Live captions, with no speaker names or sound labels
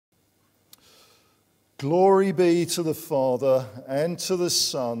Glory be to the Father, and to the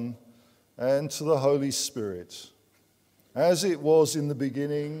Son, and to the Holy Spirit, as it was in the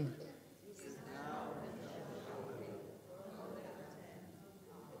beginning.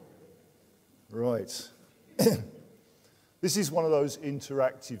 Right. This is one of those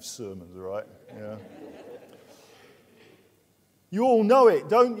interactive sermons, right? Yeah. You all know it,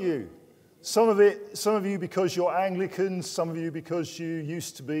 don't you? Some of you because you're Anglicans, some of you because you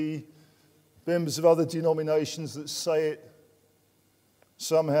used to be members of other denominations that say it.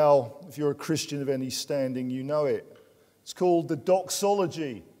 Somehow, if you're a Christian of any standing, you know it. It's called the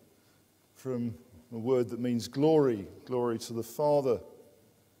doxology, from a word that means glory, glory to the Father.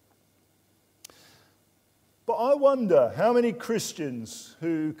 But I wonder how many Christians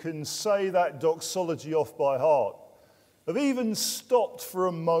who can say that doxology off by heart have even stopped for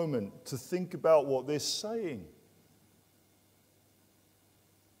a moment to think about what they're saying.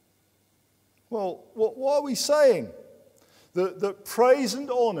 Well, what are we saying? That praise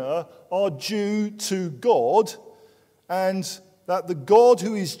and honour are due to God, and that the God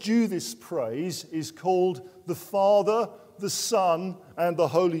who is due this praise is called the Father, the Son, and the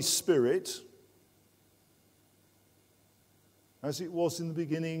Holy Spirit. As it was in the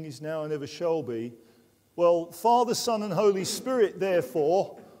beginning, is now, and ever shall be. Well, Father, Son, and Holy Spirit,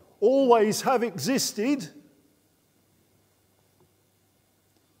 therefore, always have existed.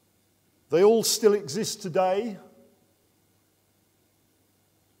 They all still exist today.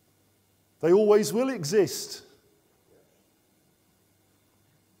 They always will exist.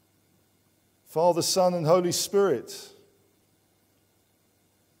 Father, Son, and Holy Spirit.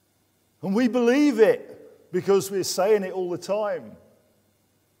 And we believe it because we're saying it all the time.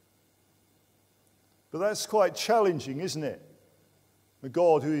 But that's quite challenging, isn't it? The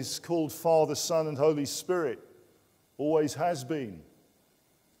God who is called Father, Son, and Holy Spirit always has been.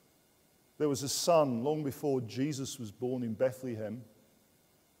 There was a son long before Jesus was born in Bethlehem.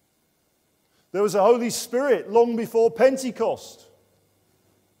 There was a Holy Spirit long before Pentecost.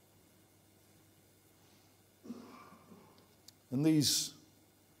 And these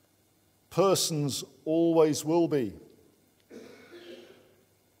persons always will be.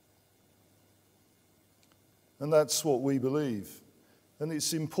 And that's what we believe. And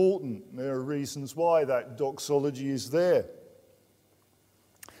it's important. There are reasons why that doxology is there.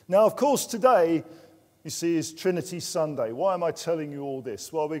 Now, of course, today, you see, is Trinity Sunday. Why am I telling you all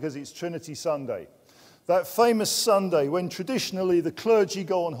this? Well, because it's Trinity Sunday. That famous Sunday when traditionally the clergy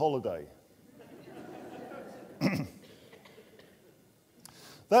go on holiday.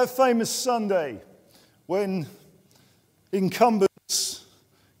 That famous Sunday when incumbents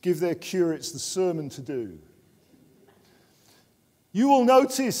give their curates the sermon to do. You will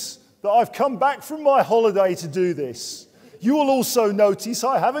notice that I've come back from my holiday to do this. You will also notice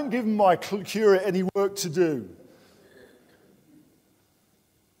I haven't given my curate any work to do.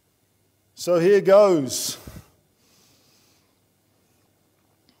 So here goes.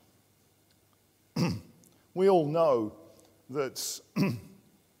 We all know that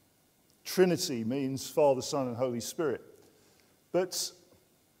Trinity means Father, Son, and Holy Spirit. But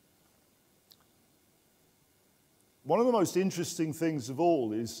one of the most interesting things of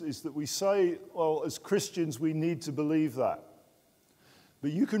all is that we say, well, as Christians, we need to believe that.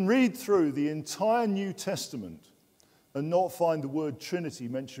 But you can read through the entire New Testament and not find the word Trinity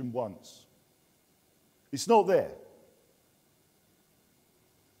mentioned once. It's not there.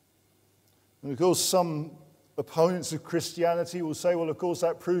 And of course, some opponents of Christianity will say, well, of course,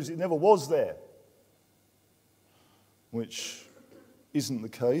 that proves it never was there. Which isn't the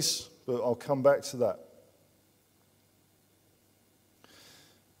case, but I'll come back to that.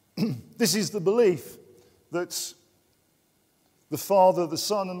 This is the belief that the Father, the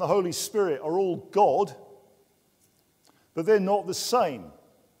Son, and the Holy Spirit are all God, but they're not the same.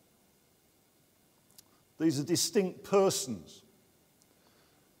 These are distinct persons.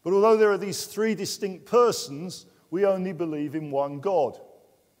 But although there are these three distinct persons, we only believe in one God.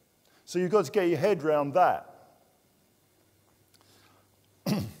 So you've got to get your head around that.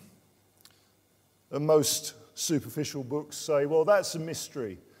 And most superficial books say, well, that's a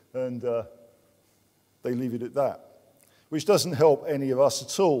mystery. And they leave it at that, which doesn't help any of us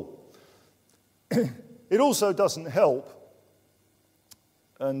at all. It also doesn't help,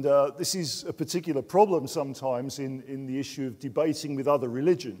 and this is a particular problem sometimes in the issue of debating with other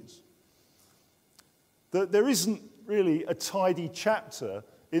religions, that there isn't really a tidy chapter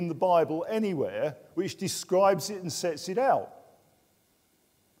in the Bible anywhere which describes it and sets it out.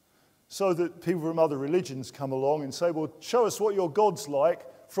 So that people from other religions come along and say, well, show us what your God's like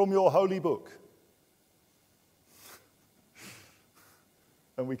from your holy book.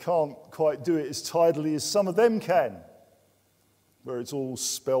 And we can't quite do it as tidily as some of them can, where it's all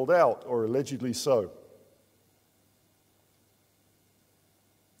spelled out, or allegedly so.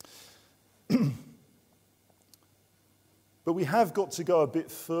 But we have got to go a bit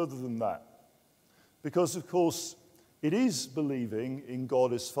further than that. Because, of course, it is believing in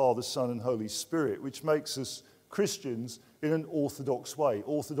God as Father, Son, and Holy Spirit, which makes us Christians in an orthodox way.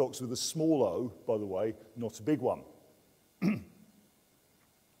 Orthodox with a small o, by the way, not a big one.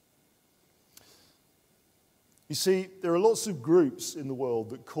 You see, there are lots of groups in the world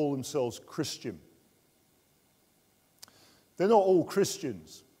that call themselves Christian. They're not all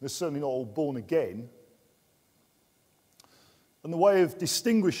Christians. They're certainly not all born again. And the way of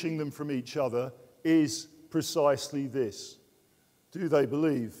distinguishing them from each other is precisely this. Do they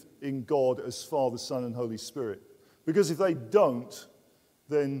believe in God as Father, Son, and Holy Spirit? Because if they don't,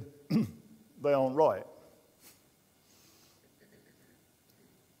 then they aren't right.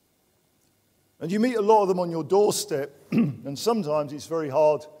 And you meet a lot of them on your doorstep, and sometimes it's very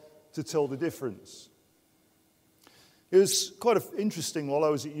hard to tell the difference. It was quite interesting. While I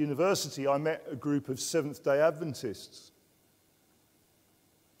was at university, I met a group of Seventh-day Adventists.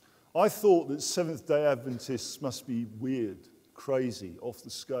 I thought that Seventh-day Adventists must be weird, crazy, off the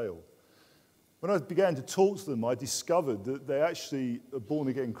scale. When I began to talk to them, I discovered that they actually are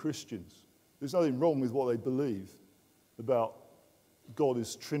born-again Christians. There's nothing wrong with what they believe about God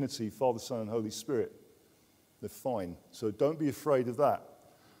as Trinity, Father, Son, and Holy Spirit. They're fine, so don't be afraid of that.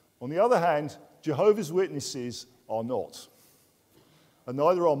 On the other hand, Jehovah's Witnesses are not. And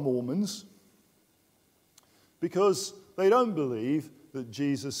neither are Mormons, because they don't believe that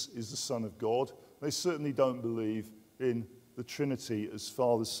Jesus is the Son of God. They certainly don't believe in the Trinity as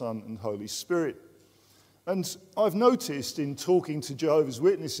Father, Son, and Holy Spirit. And I've noticed in talking to Jehovah's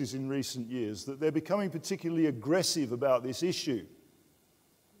Witnesses in recent years that they're becoming particularly aggressive about this issue.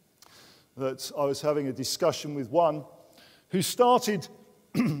 That I was having a discussion with one who started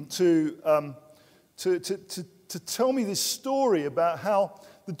to tell me this story about how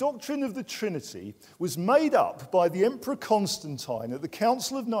the doctrine of the Trinity was made up by the Emperor Constantine at the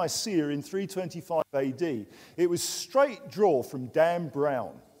Council of Nicaea in 325 AD. It was straight draw from Dan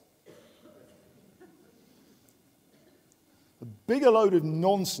Brown. A bigger load of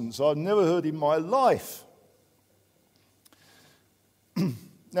nonsense I'd never heard in my life.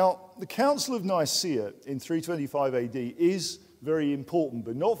 Now, the Council of Nicaea in 325 AD is very important,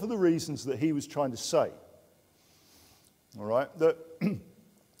 but not for the reasons that he was trying to say. All right? That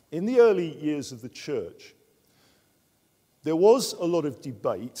in the early years of the church, there was a lot of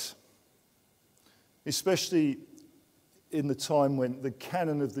debate, especially in the time when the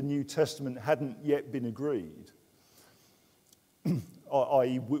canon of the New Testament hadn't yet been agreed,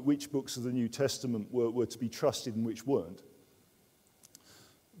 i.e. which books of the New Testament were to be trusted and which weren't.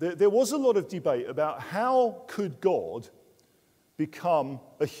 There was a lot of debate about how could God become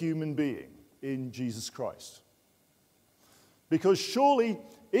a human being in Jesus Christ. Because surely,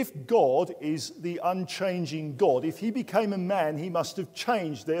 if God is the unchanging God, if he became a man, he must have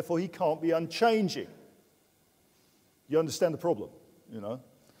changed, therefore he can't be unchanging. You understand the problem, you know?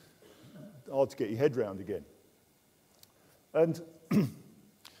 Hard to get your head round again. And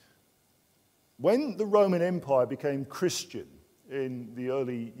when the Roman Empire became Christian in the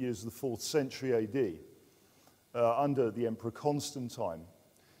early years of the 4th century AD, under the Emperor Constantine,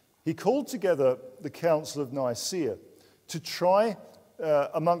 he called together the Council of Nicaea to try,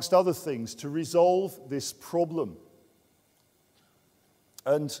 amongst other things, to resolve this problem.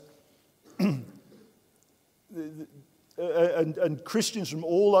 And Christians from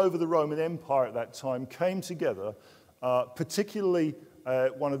all over the Roman Empire at that time came together, particularly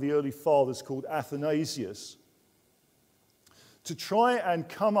one of the early fathers called Athanasius, to try and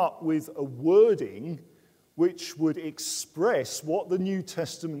come up with a wording which would express what the New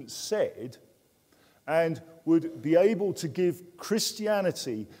Testament said and would be able to give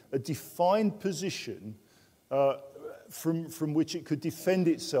Christianity a defined position from which it could defend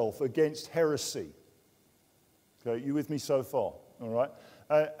itself against heresy. Okay, you with me so far? All right?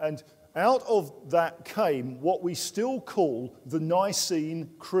 And out of that came what we still call the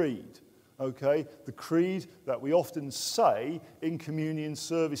Nicene Creed. Okay, the creed that we often say in communion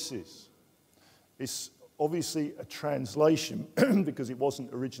services. It's obviously a translation because it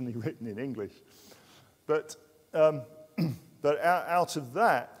wasn't originally written in English. But out of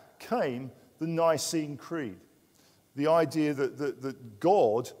that came the Nicene Creed. The idea that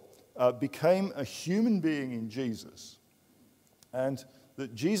God became a human being in Jesus, and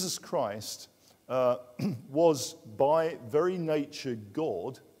that Jesus Christ was by very nature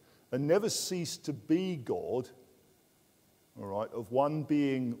God, and never ceased to be God, all right, of one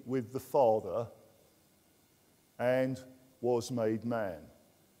being with the Father and was made man.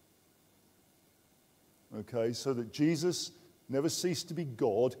 Okay, so that Jesus never ceased to be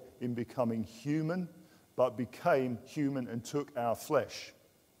God in becoming human, but became human and took our flesh.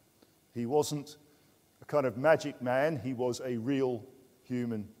 He wasn't a kind of magic man, he was a real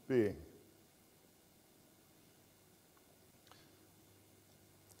human being.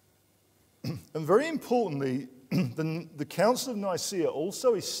 And very importantly, the Council of Nicaea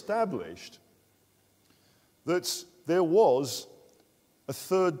also established that there was a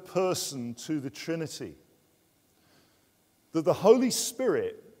third person to the Trinity. That the Holy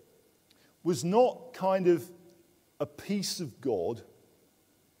Spirit was not kind of a piece of God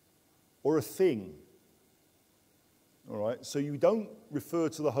or a thing. All right? So you don't refer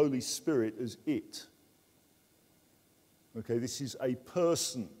to the Holy Spirit as it. Okay, this is a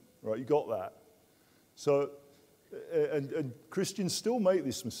person. Right, you got that? So, and Christians still make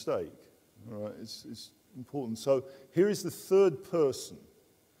this mistake. All right, it's important. So here is the third person.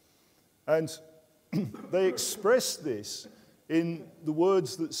 And they express this in the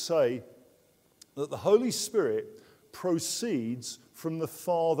words that say that the Holy Spirit proceeds from the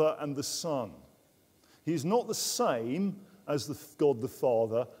Father and the Son. He is not the same as God the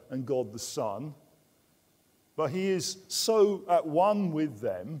Father and God the Son, but he is so at one with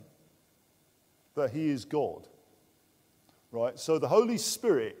them that he is God. Right? So the Holy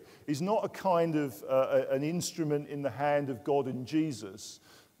Spirit is not a kind of an instrument in the hand of God and Jesus.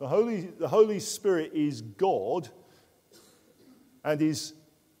 The Holy Spirit is God and is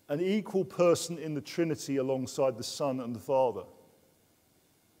an equal person in the Trinity alongside the Son and the Father.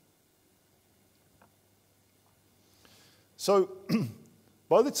 So,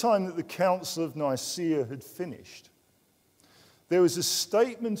 by the time that the Council of Nicaea had finished, there was a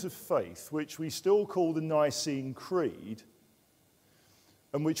statement of faith which we still call the Nicene Creed,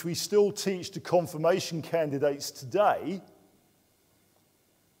 and which we still teach to confirmation candidates today,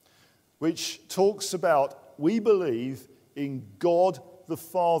 which talks about we believe in God the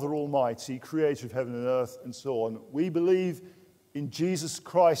Father Almighty, creator of heaven and earth, and so on. We believe in Jesus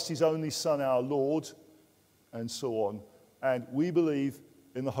Christ, his only Son, our Lord, and so on. And we believe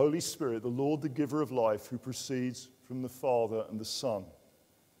in the Holy Spirit, the Lord, the giver of life, who proceeds from the Father and the Son.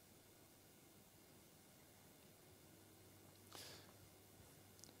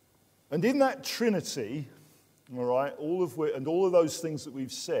 And in that Trinity, all right, all of those things that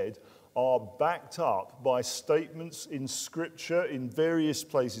we've said are backed up by statements in Scripture in various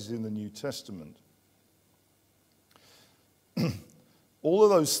places in the New Testament. All of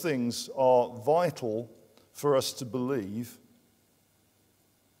those things are vital for us to believe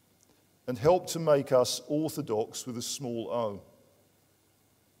and help to make us orthodox with a small o.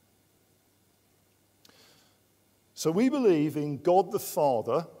 So we believe in God the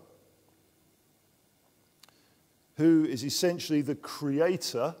Father, who is essentially the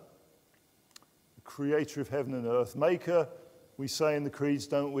creator of heaven and earth, maker, we say in the creeds,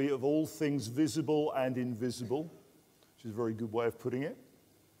 don't we, of all things visible and invisible, which is a very good way of putting it.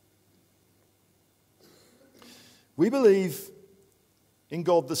 We believe in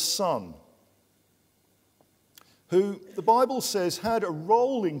God the Son, who the Bible says had a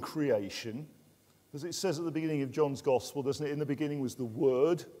role in creation, as it says at the beginning of John's Gospel, doesn't it? In the beginning was the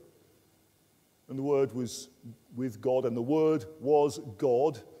Word, and the Word was with God, and the Word was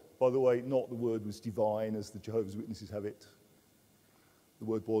God. By the way, not the Word was divine, as the Jehovah's Witnesses have it. The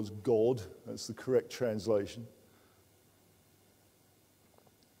Word was God. That's the correct translation.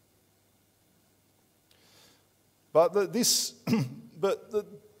 But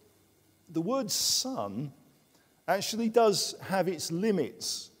the word Son actually does have its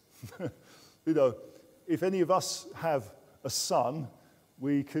limits. You know, if any of us have a son,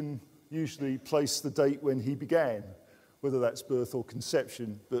 we can usually place the date when he began, whether that's birth or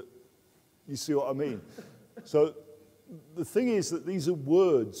conception, but you see what I mean. So the thing is that these are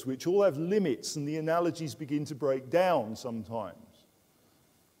words which all have limits, and the analogies begin to break down sometimes.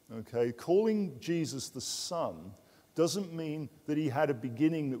 Okay, calling Jesus the Son doesn't mean that he had a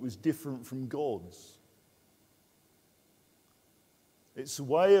beginning that was different from God's. It's a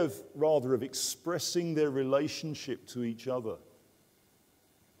way of, rather, of expressing their relationship to each other.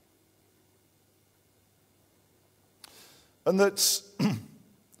 And that's,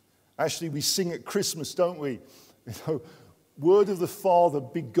 actually we sing at Christmas, don't we? You know, word of the Father,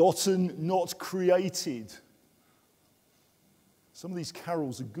 begotten, not created. Some of these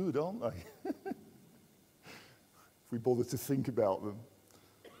carols are good, aren't they? If we bother to think about them.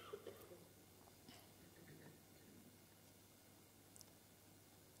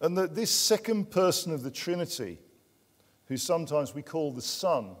 And that this second person of the Trinity, who sometimes we call the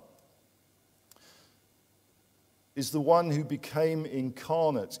Son, is the one who became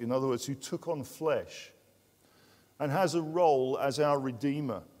incarnate, in other words, who took on flesh, and has a role as our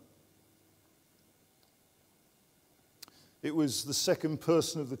Redeemer. It was the second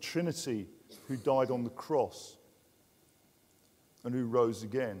person of the Trinity who died on the cross and who rose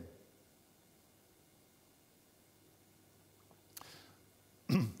again.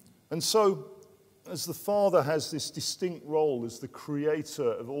 And so, as the Father has this distinct role as the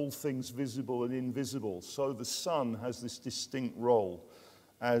creator of all things visible and invisible, so the Son has this distinct role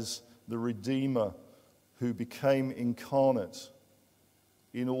as the Redeemer who became incarnate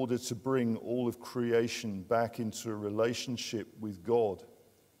in order to bring all of creation back into a relationship with God.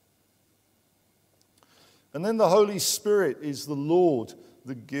 And then the Holy Spirit is the Lord,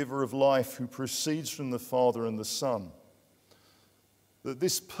 the giver of life, who proceeds from the Father and the Son. That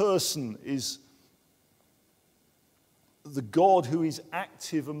this person is the God who is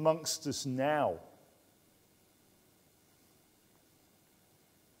active amongst us now,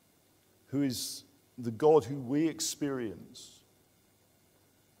 who is the God who we experience,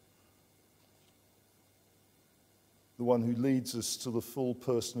 the one who leads us to the full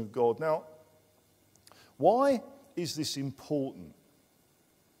person of God. Now, why is this important?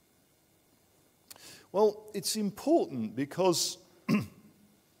 Well, it's important because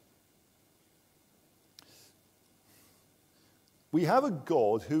we have a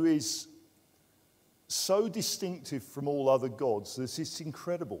God who is so distinctive from all other gods that it's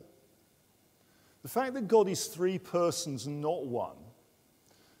incredible. The fact that God is three persons and not one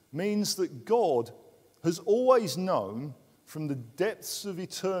means that God has always known from the depths of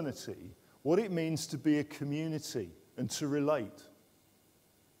eternity what it means to be a community and to relate.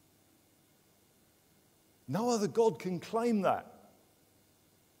 No other God can claim that.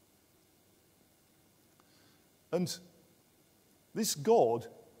 And this God,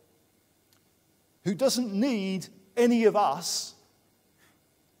 who doesn't need any of us,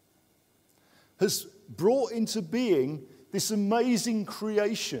 has brought into being this amazing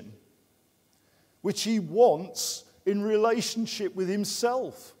creation which he wants in relationship with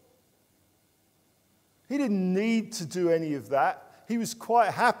himself. He didn't need to do any of that. He was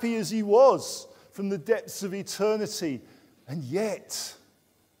quite happy as he was from the depths of eternity. And yet,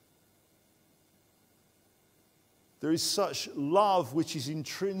 there is such love which is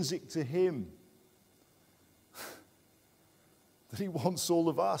intrinsic to him that he wants all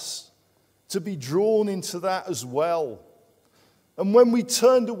of us to be drawn into that as well. And when we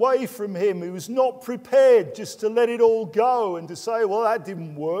turned away from him, he was not prepared just to let it all go and to say, well, that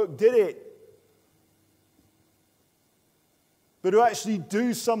didn't work, did it? But to actually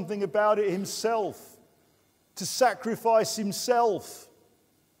do something about it himself, to sacrifice himself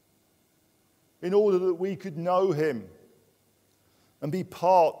in order that we could know him and be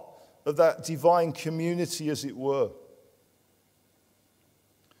part of that divine community, as it were.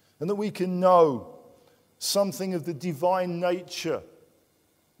 And that we can know something of the divine nature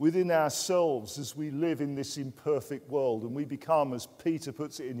within ourselves as we live in this imperfect world. And we become, as Peter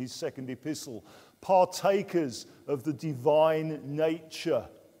puts it in his second epistle, partakers of the divine nature.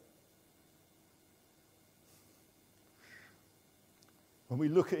 When we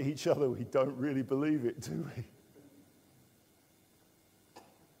look at each other, we don't really believe it, do we?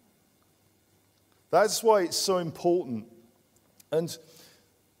 That's why it's so important. And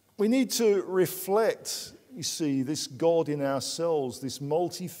we need to reflect, you see, this God in ourselves, this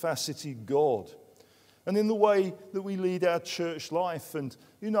multifaceted God, and in the way that we lead our church life. And,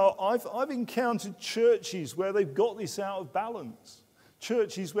 you know, I've encountered churches where they've got this out of balance.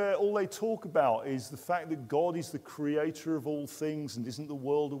 Churches where all they talk about is the fact that God is the creator of all things, and isn't the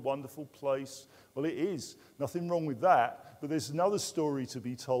world a wonderful place? Well, it is. Nothing wrong with that. But there's another story to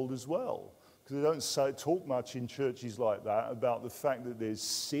be told as well. Because they don't talk much in churches like that about the fact that there's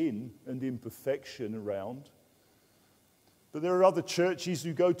sin and imperfection around. But there are other churches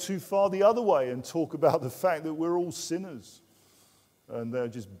who go too far the other way and talk about the fact that we're all sinners. And they'll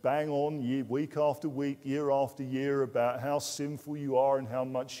just bang on week after week, year after year about how sinful you are and how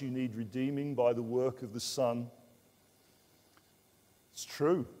much you need redeeming by the work of the Son. It's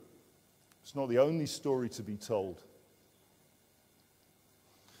true. It's not the only story to be told.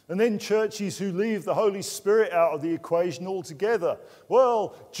 And then churches who leave the Holy Spirit out of the equation altogether.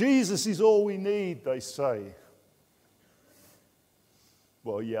 Well, Jesus is all we need, they say.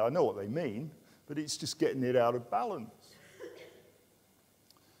 Well, yeah, I know what they mean, but it's just getting it out of balance.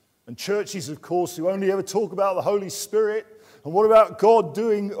 And churches, of course, who only ever talk about the Holy Spirit, and what about God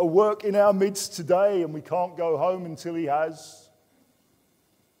doing a work in our midst today, and we can't go home until he has?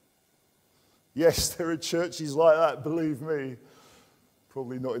 Yes, there are churches like that, believe me.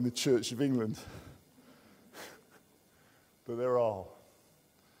 Probably not in the Church of England. But there are.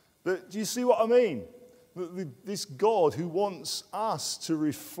 But do you see what I mean? This God who wants us to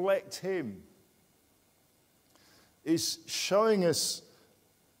reflect him is showing us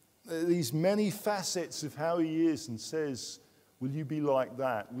these many facets of how he is and says, will you be like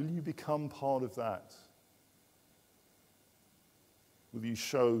that? Will you become part of that? Will you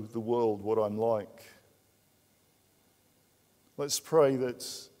show the world what I'm like? Let's pray that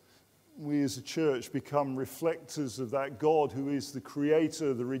we as a church become reflectors of that God who is the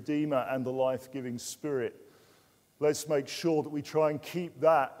creator, the redeemer, and the life-giving spirit. Let's make sure that we try and keep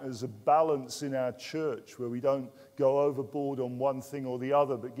that as a balance in our church, where we don't go overboard on one thing or the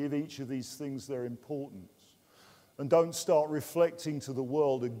other, but give each of these things their importance. And don't start reflecting to the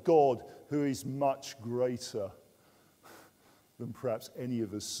world a God who is much greater than perhaps any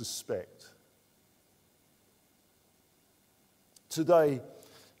of us suspect. Today,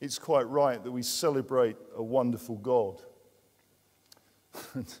 it's quite right that we celebrate a wonderful God.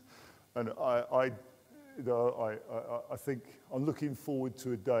 And I think I'm looking forward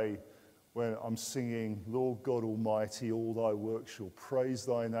to a day when I'm singing, Lord God Almighty, all thy works shall praise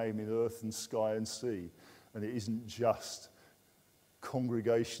thy name in earth and sky and sea. And it isn't just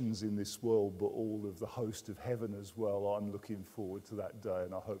congregations in this world, but all of the host of heaven as well. I'm looking forward to that day,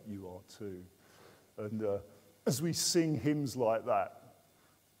 and I hope you are too. And as we sing hymns like that,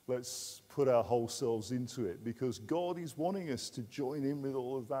 let's put our whole selves into it, because God is wanting us to join in with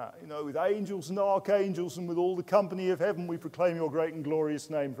all of that. You know, with angels and archangels and with all the company of heaven, we proclaim your great and glorious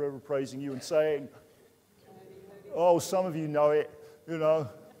name, forever praising you and saying, oh, some of you know it, you know.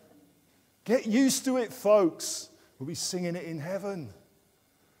 Get used to it, folks. We'll be singing it in heaven.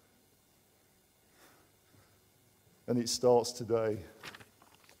 And it starts today.